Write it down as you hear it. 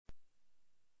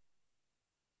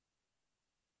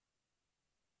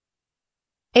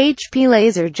HP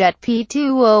Laserjet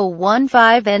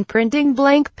P2015n printing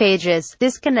blank pages.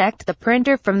 Disconnect the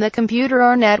printer from the computer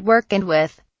or network and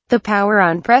with the power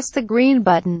on press the green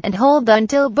button, and hold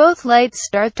until both lights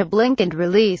start to blink and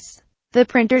release. The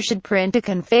printer should print a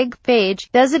config page.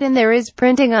 Does it and there is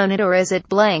printing on it, or is it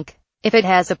blank? If it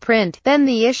has a print, then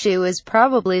the issue is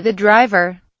probably the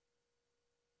driver.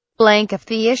 Blank if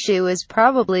the issue is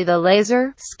probably the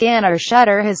laser scanner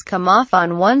shutter has come off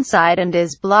on one side and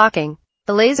is blocking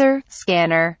the laser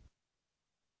scanner.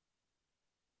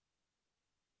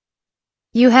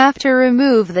 You have to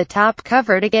remove the top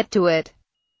cover to get to it.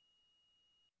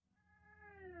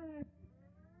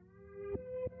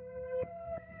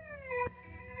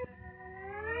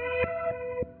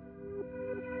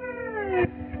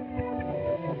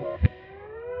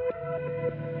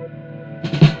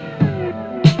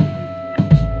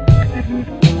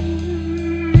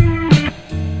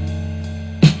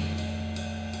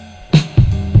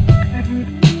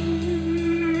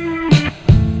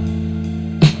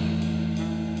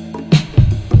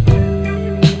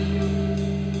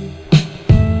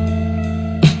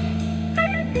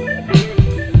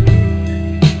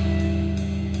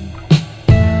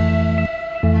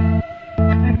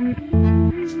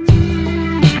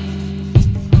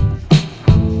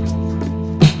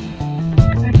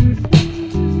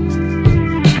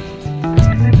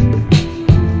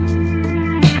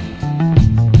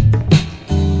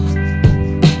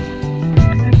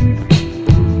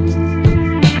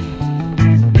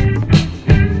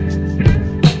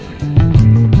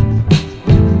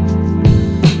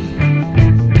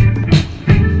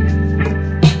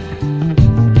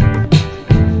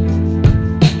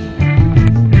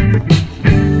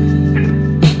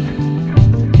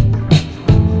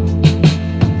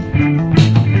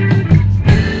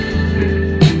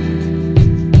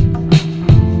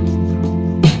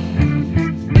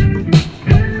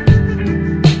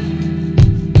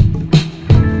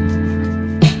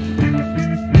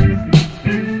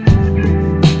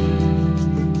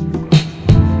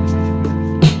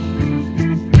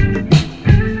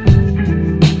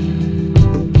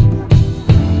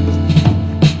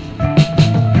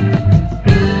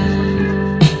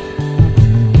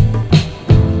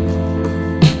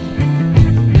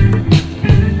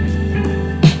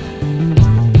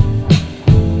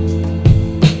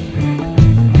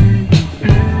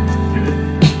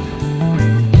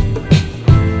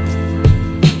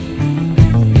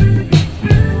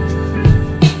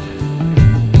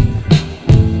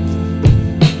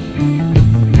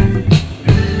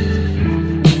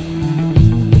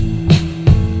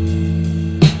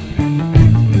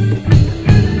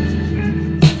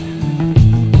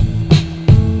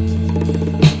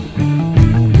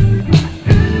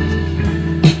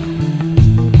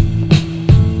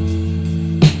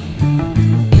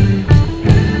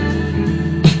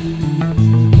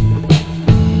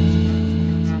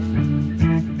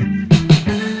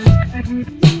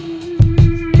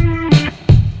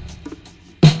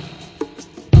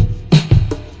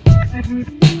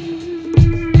 Mm-hmm.